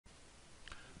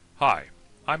Hi,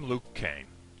 I'm Luke Kane.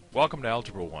 Welcome to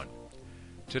Algebra 1.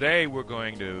 Today we're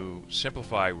going to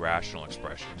simplify rational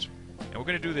expressions. And we're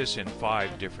going to do this in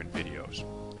 5 different videos.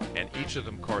 And each of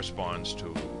them corresponds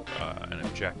to an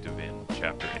objective in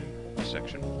Chapter 8,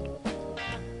 Section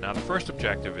 1. Now the first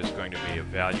objective is going to be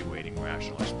evaluating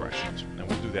rational expressions. And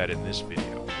we'll do that in this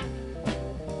video.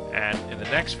 And in the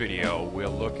next video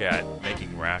we'll look at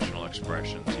making rational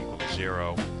expressions equal to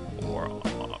 0 or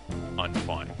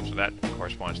undefined. So that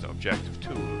corresponds to Objective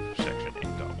 2 of Section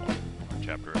 8.1, or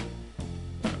Chapter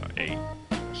 8,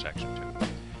 Section 2.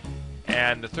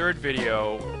 And the third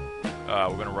video,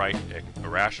 we're going to write a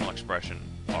rational expression,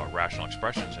 or rational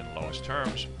expressions in lowest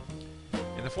terms.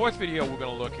 In the fourth video, we're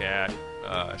going to look at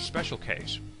a special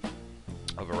case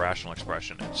of a rational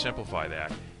expression and simplify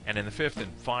that. And in the fifth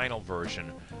and final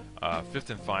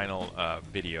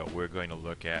video, we're going to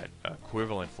look at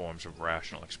equivalent forms of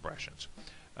rational expressions.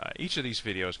 Each of these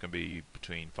videos can be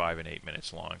between 5 and 8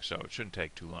 minutes long, so it shouldn't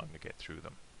take too long to get through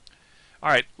them.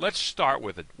 Alright, let's start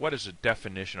with what is the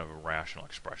definition of a rational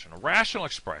expression. A rational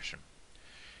expression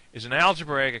is an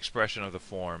algebraic expression of the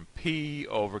form P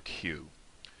over Q.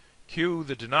 Q,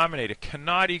 the denominator,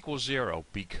 cannot equal 0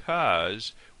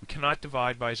 because we cannot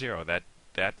divide by 0.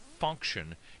 That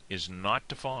function is not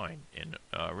defined in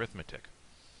arithmetic.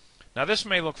 Now this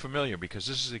may look familiar because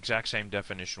this is the exact same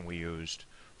definition we used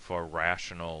for a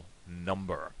rational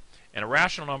number. And a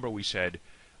rational number, we said,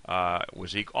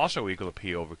 was also equal to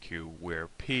P over Q, where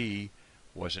P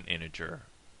was an integer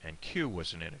and Q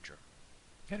was an integer.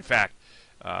 And in fact,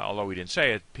 although we didn't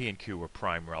say it, P and Q were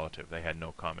prime relative.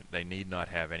 They need not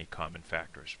have any common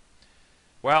factors.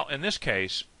 Well, in this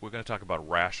case, we're going to talk about a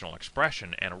rational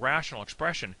expression, and a rational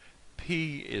expression,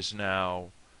 P is now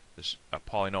a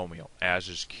polynomial, as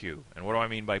is Q. And what do I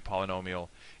mean by polynomial?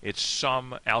 It's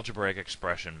some algebraic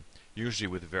expression, usually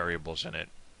with variables in it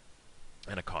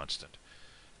and a constant.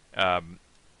 And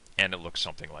it looks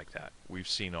something like that. We've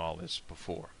seen all this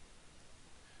before.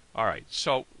 Alright,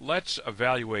 so let's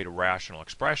evaluate a rational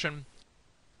expression.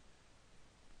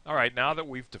 Alright, now that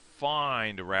we've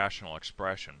defined a rational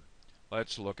expression,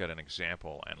 let's look at an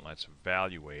example and let's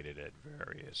evaluate it at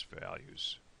various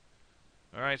values.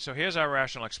 Alright, so here's our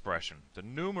rational expression. The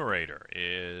numerator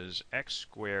is x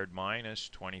squared minus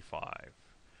 25.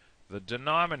 The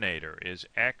denominator is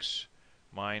x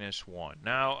minus 1.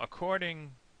 Now,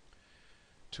 according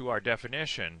to our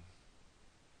definition,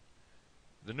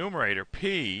 the numerator,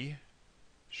 P,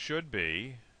 should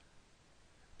be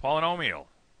polynomial.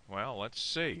 Well, let's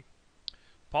see.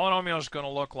 Polynomial is going to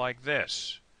look like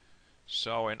this.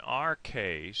 So in our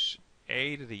case,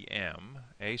 a to the m,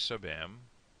 a sub m,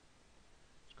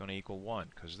 going to equal 1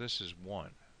 because this is 1.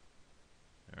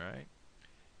 Alright?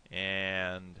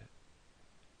 And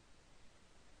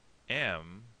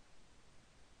m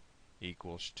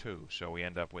equals 2. So we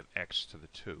end up with x to the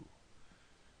 2.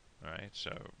 Alright?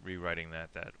 So rewriting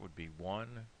that would be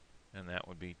 1 and that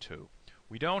would be 2.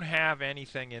 We don't have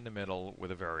anything in the middle with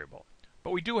a variable.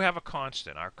 But we do have a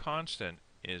constant. Our constant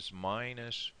is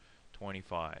minus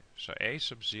 25. So a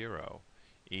sub 0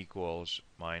 equals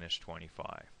minus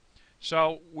 25.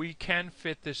 So we can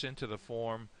fit this into the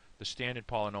form, the standard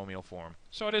polynomial form.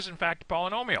 So it is in fact a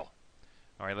polynomial.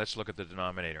 All right, let's look at the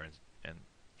denominator and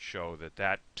show that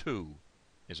that 2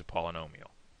 is a polynomial.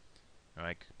 All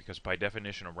right, because by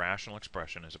definition a rational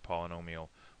expression is a polynomial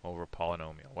over a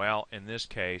polynomial. Well, in this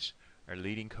case, our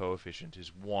leading coefficient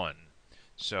is 1.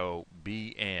 So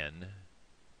Bn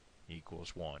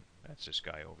equals 1. That's this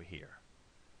guy over here.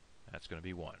 That's going to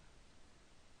be 1.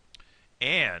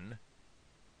 N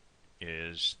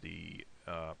is the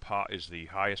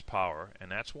highest power, and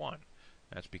that's 1.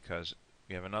 That's because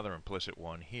we have another implicit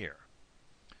 1 here.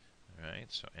 Alright,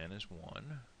 so n is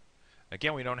 1.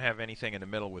 Again, we don't have anything in the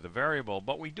middle with a variable,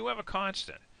 but we do have a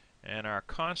constant. And our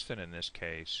constant in this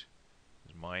case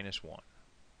is minus 1.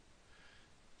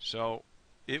 So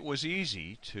it was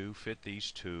easy to fit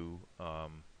these two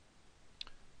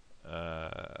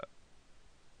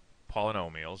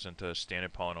polynomials into a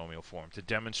standard polynomial form to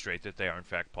demonstrate that they are in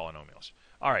fact polynomials.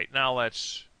 Alright, now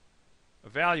let's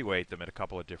evaluate them at a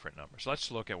couple of different numbers.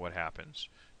 Let's look at what happens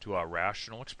to our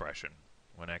rational expression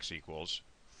when x equals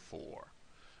 4.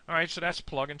 Alright, so that's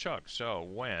plug and chug. So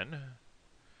when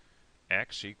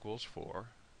x equals 4,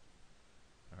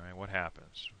 alright, what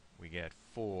happens? We get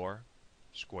 4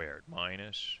 squared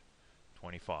minus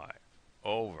 25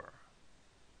 over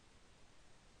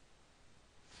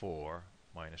 4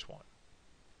 minus 1.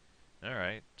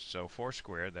 Alright, so 4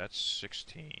 squared, that's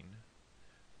 16,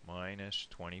 minus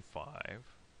 25,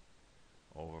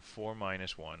 over 4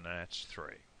 minus 1, that's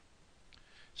 3.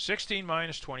 16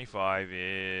 minus 25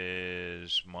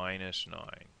 is minus 9.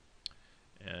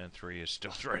 and 3 is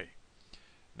still 3.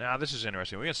 Now this is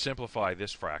interesting. We can simplify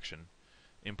this fraction,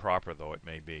 improper though it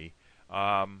may be,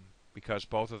 because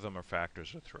both of them are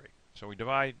factors of 3. So we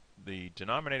divide the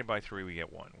denominator by 3, we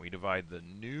get 1. We divide the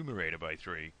numerator by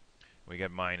 3, we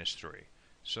get minus 3.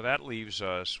 So that leaves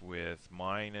us with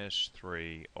minus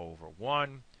 3 over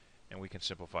 1, and we can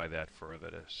simplify that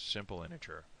further to simple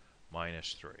integer,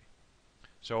 minus 3.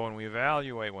 So when we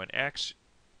evaluate when x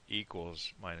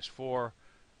equals minus 4,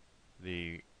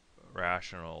 the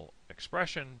rational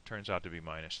expression turns out to be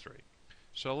minus 3.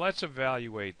 So let's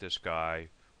evaluate this guy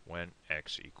when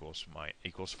x equals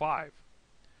 5.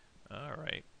 All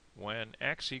right, when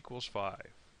x equals 5,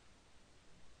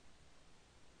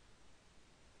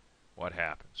 what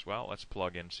happens? Well, let's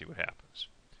plug in and see what happens.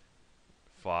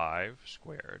 5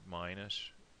 squared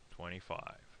minus 25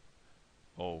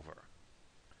 over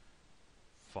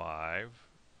 5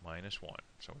 minus 1.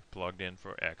 So we've plugged in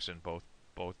for x in both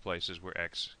places where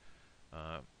x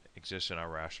exists in our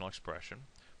rational expression.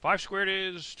 5 squared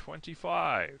is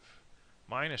 25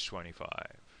 minus 25.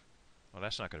 Well,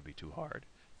 that's not going to be too hard.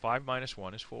 5 minus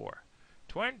 1 is 4.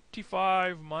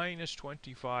 25 minus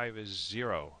 25 is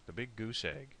 0, the big goose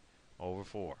egg, over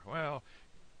 4. Well,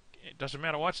 it doesn't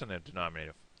matter what's in the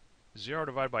denominator. 0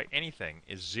 divided by anything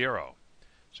is 0.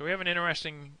 So we have an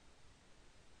interesting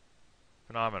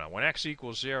phenomenon. When x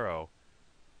equals 0,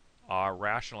 our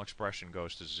rational expression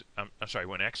goes to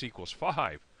when x equals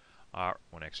 5,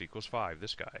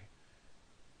 this guy,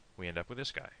 we end up with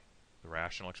this guy. The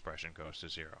rational expression goes to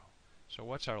 0. So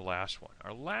what's our last one?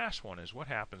 Our last one is what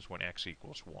happens when x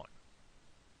equals 1.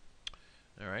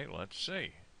 All right, let's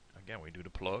see. Again, we do the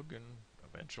plug and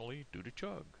eventually do the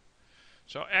chug.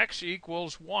 So x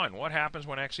equals 1. What happens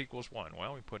when x equals 1?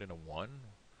 Well, we put in a 1.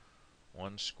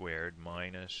 1 squared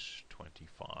minus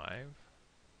 25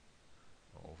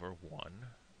 over 1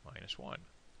 minus 1.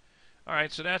 All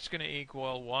right, so that's going to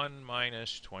equal 1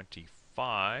 minus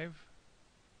 25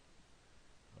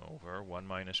 over 1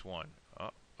 minus 1.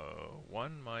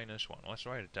 1 minus 1. Let's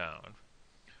write it down.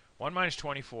 1 minus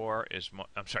 24 is...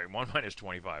 1 minus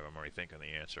 25. I'm already thinking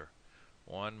the answer.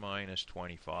 1 minus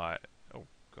 25... Oh,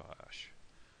 gosh.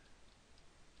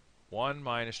 1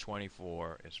 minus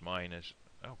 24 is minus...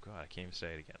 Oh, God, I can't even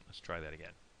say it again. Let's try that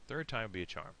again. Third time will be a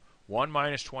charm. 1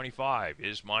 minus 25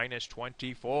 is minus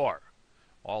 24.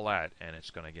 All that, and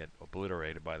it's going to get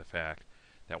obliterated by the fact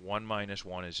that 1 minus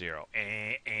 1 is 0.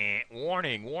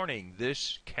 Warning, warning,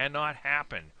 this cannot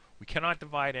happen. We cannot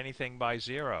divide anything by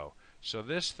 0. So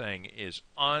this thing is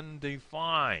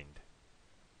undefined.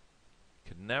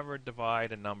 Can never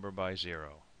divide a number by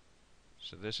 0.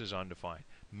 So this is undefined.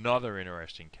 Another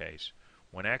interesting case.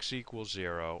 When x equals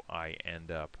 0, I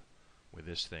end up with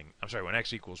this thing. When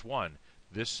x equals 1,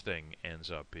 this thing ends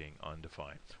up being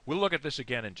undefined. We'll look at this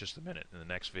again in just a minute in the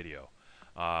next video.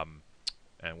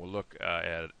 And we'll look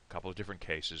at a couple of different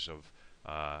cases of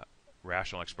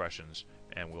rational expressions,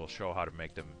 and we'll show how to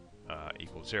make them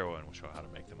equal 0, and we'll show how to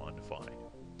make them undefined.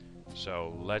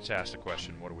 So let's ask the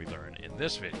question, what do we learn in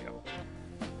this video?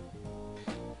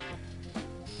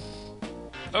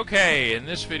 Okay, in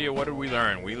this video, what did we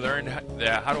learn? We learned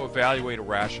how to evaluate a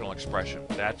rational expression.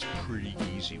 That's pretty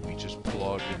easy. We just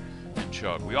plug and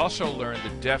chug. We also learned the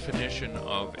definition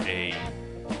of a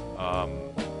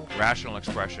rational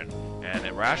expression. And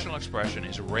a rational expression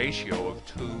is a ratio of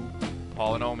two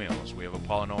polynomials. We have a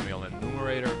polynomial in the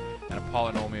numerator and a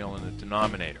polynomial in the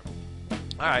denominator.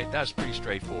 All right, that's pretty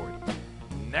straightforward.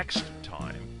 Next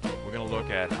time, we're going to look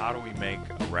at how do we make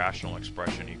a rational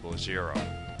expression equal to 0.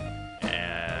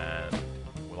 And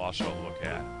we'll also look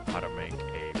at how to make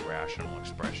a rational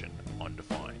expression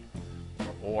undefined.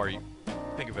 Or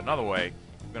think of it another way,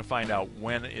 we're going to find out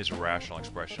when is a rational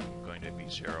expression going to be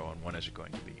 0 and when is it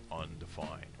going to be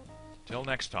undefined. Till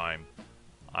next time,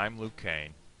 I'm Luke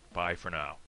Kane. Bye for now.